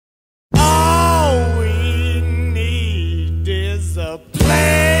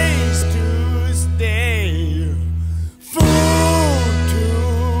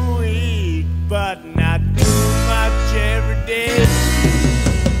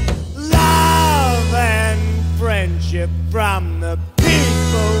friendship from the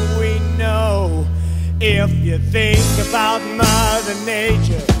people we know. If you think about Mother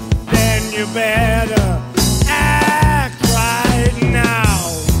Nature, then you better act right now.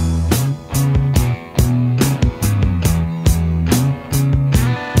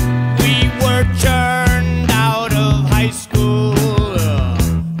 We were turned out of high school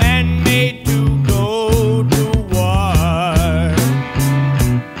and made to go to war.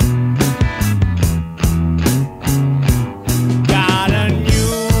 Got a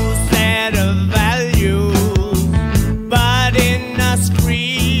new set of values, but in us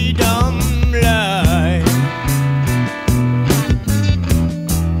freedom lies.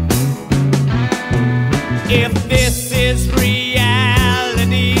 If this is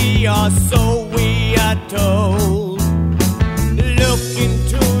reality, or so we are told, look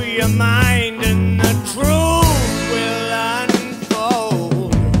into your mind and the truth will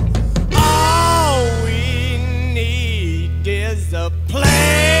unfold. All we need is a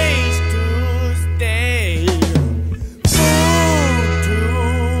place to stay, food to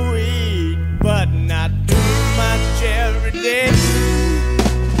eat, but not too much every day.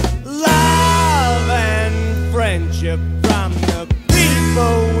 Love and friendship from the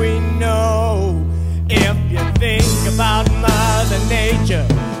people we know. If you think about Mother Nature,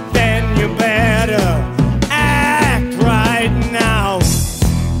 then you better act right now.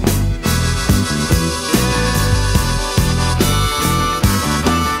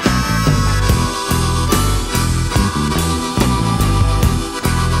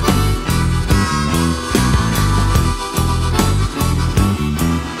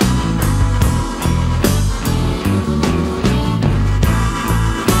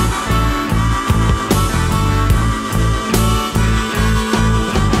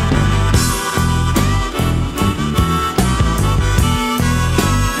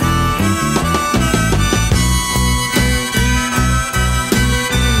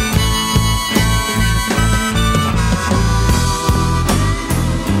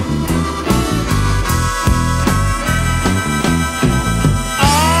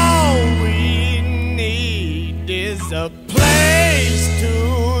 A place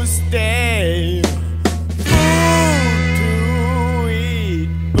to stay, food to eat,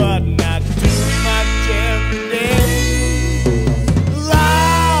 but not too much every day.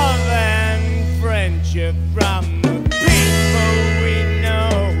 Love and friendship from the people we know.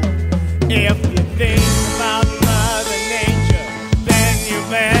 If you think about Mother Nature, then you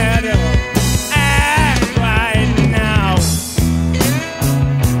better act right now.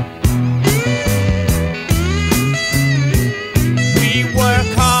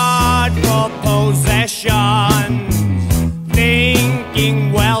 Possessions, thinking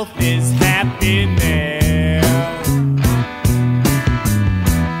wealth is happiness,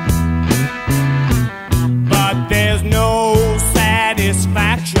 but there's no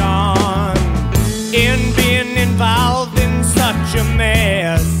satisfaction in being involved in such a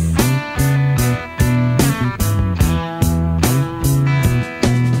mess.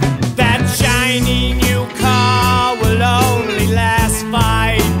 That shiny new car will only last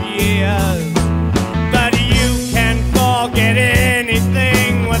 5 years, get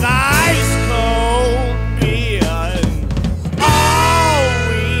anything with ice cold beer. All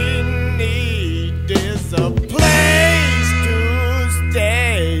we need is a place to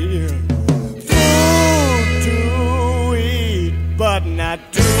stay, food to eat, but not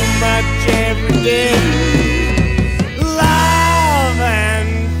too much every day. Love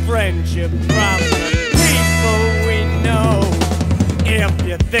and friendship from the people we know. If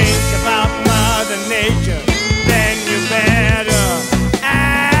you think about Mother Nature, then you better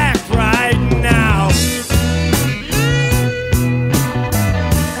act right now.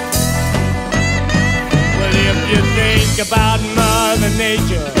 Well, if you think about Mother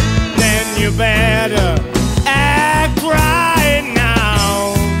Nature, then you better act right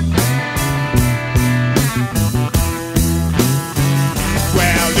now.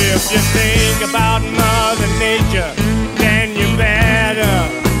 Well, if you think about Mother Nature,